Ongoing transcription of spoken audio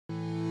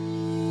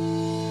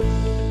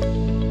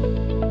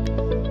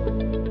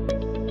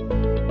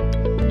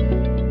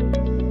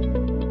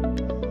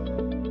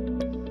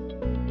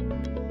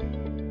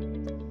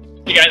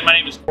Hey guys, my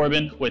name is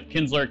Corbin with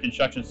Kinzler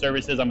Construction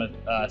Services. I'm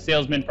a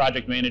salesman,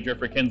 project manager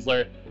for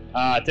Kinzler.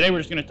 Today we're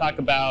just going to talk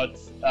about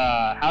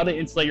how to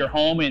insulate your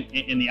home and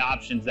the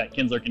options that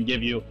Kinzler can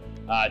give you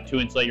to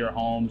insulate your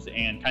homes,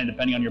 and kind of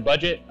depending on your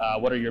budget,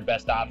 what are your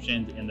best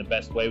options and the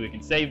best way we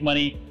can save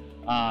money,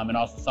 and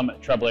also some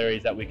trouble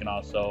areas that we can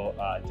also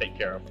take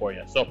care of for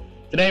you. So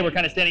today we're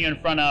kind of standing in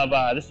front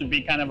of, this would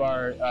be kind of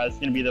our, it's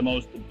going to be the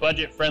most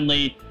budget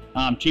friendly,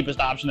 cheapest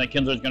option that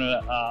Kinzler is going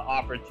to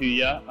offer to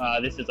you.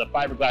 This is a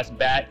fiberglass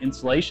bat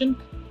insulation.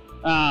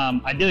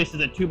 Ideally, this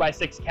is a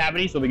 2x6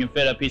 cavity, so we can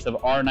fit a piece of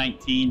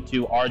R19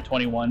 to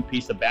R21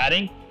 piece of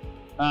batting.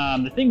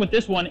 The thing with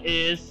this one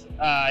is,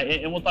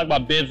 and we'll talk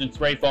about bibs and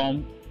spray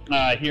foam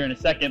here in a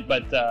second,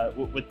 but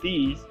with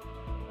these,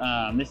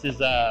 this is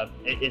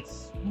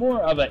it's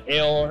more of an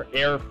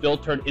air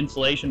filtered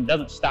insulation. It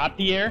doesn't stop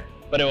the air,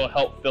 but it will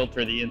help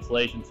filter the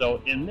insulation.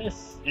 So in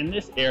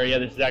this area,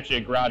 this is actually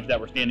a garage that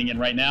we're standing in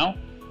right now.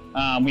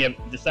 We have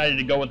decided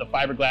to go with a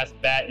fiberglass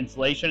bat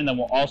insulation, and then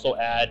we'll also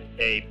add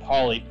a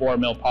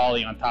 4mm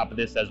poly on top of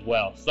this as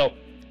well. So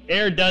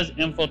air does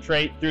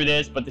infiltrate through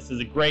this, but this is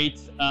a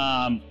great,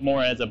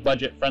 more as a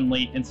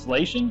budget-friendly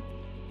insulation.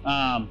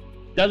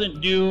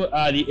 Doesn't do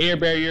the air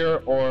barrier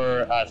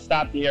or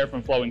stop the air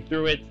from flowing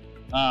through it,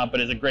 but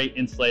is a great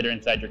insulator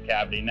inside your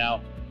cavity.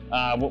 Now,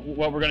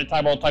 what we're going to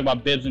talk about, we'll talk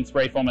about bibs and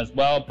spray foam as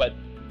well, but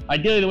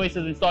ideally the way this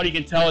is installed, you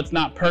can tell it's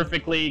not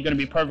perfectly going to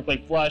be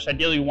perfectly flush.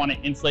 Ideally, we want to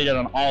insulate it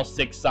on all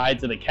 6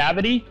 sides of the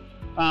cavity.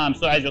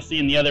 So as you'll see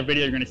in the other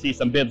video, you're going to see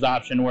some bibs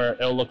option where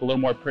it'll look a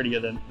little more prettier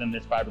than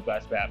this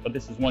fiberglass bat, but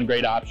this is one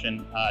great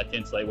option to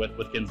insulate with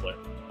Kinzler.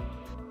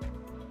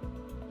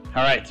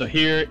 All right, so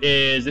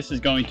this is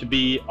going to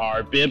be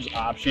our bibs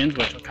options,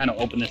 which I'll kind of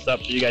open this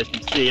up so you guys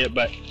can see it.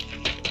 But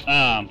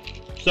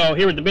so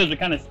here with the bibs, we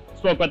kind of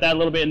spoke about that a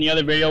little bit in the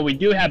other video. We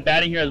do have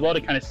batting here as well to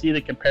kind of see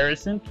the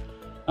comparison.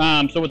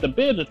 So with the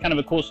bibs, it's kind of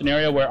a cool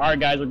scenario where our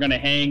guys are going to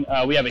hang,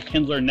 we have a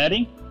Kinzler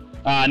netting,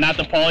 not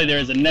the poly. There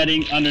is a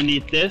netting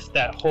underneath this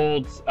that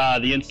holds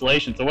the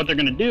insulation. So what they're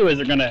going to do is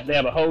they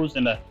have a hose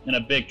in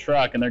a big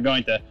truck, and they're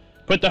going to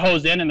put the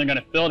hose in, and they're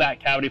going to fill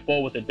that cavity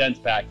full with a dense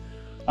pack.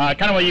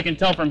 Kind of what you can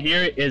tell from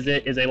here is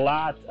it is a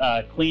lot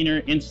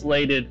cleaner,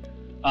 insulated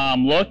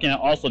look, and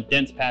also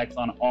dense packs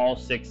on all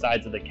 6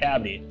 sides of the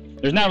cavity.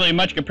 There's not really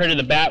much compared to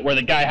the bat where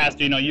the guy has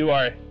to, you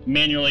are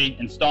manually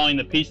installing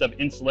the piece of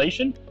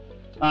insulation,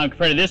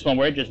 compared to this one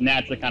where it just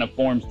naturally kind of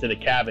forms to the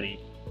cavity.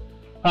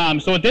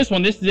 So with this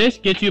one, this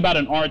gets you about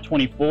an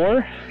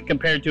R24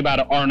 compared to about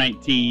an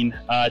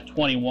R19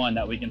 21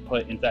 that we can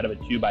put inside of a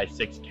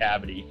 2x6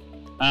 cavity.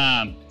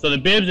 So the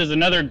bibs is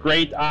another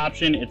great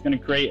option. It's going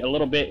to create a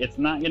little bit, it's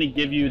not going to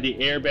give you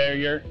the air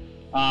barrier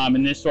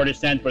in this sort of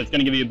sense, but it's going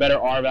to give you a better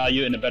R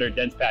value and a better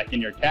dense pack in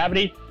your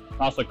cavity.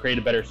 Also create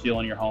a better seal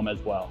in your home as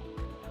well.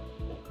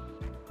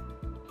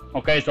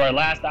 Okay, so our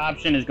last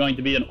option is going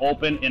to be an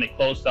open and a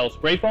closed cell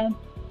spray foam.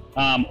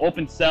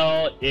 Open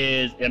cell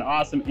is an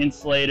awesome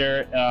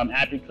insulator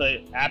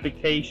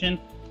application.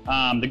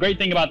 The great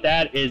thing about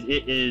that is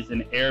it is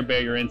an air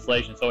barrier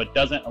insulation, so it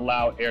doesn't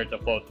allow air to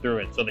flow through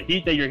it. So the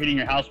heat that you're heating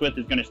your house with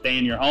is going to stay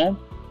in your home,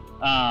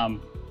 and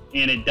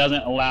it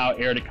doesn't allow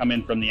air to come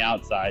in from the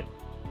outside.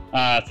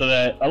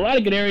 So a lot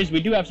of good areas.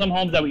 We do have some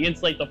homes that we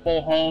insulate the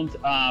full homes,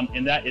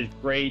 and that is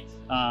great.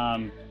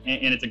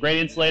 And it's a great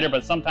insulator,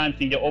 but sometimes you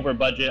can get over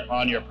budget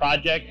on your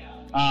project.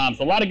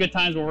 So a lot of good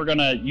times where we're going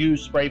to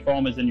use spray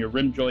foam is in your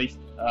rim joist,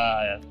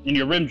 and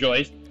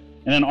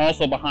then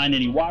also behind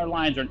any water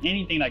lines or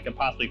anything that could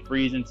possibly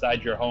freeze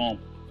inside your home.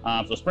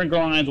 So sprinkler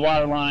lines,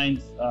 water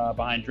lines,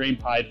 behind drain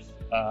pipes,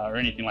 or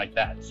anything like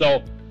that.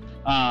 So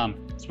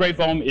spray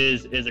foam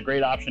is a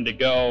great option to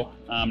go.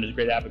 It's a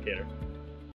great applicator.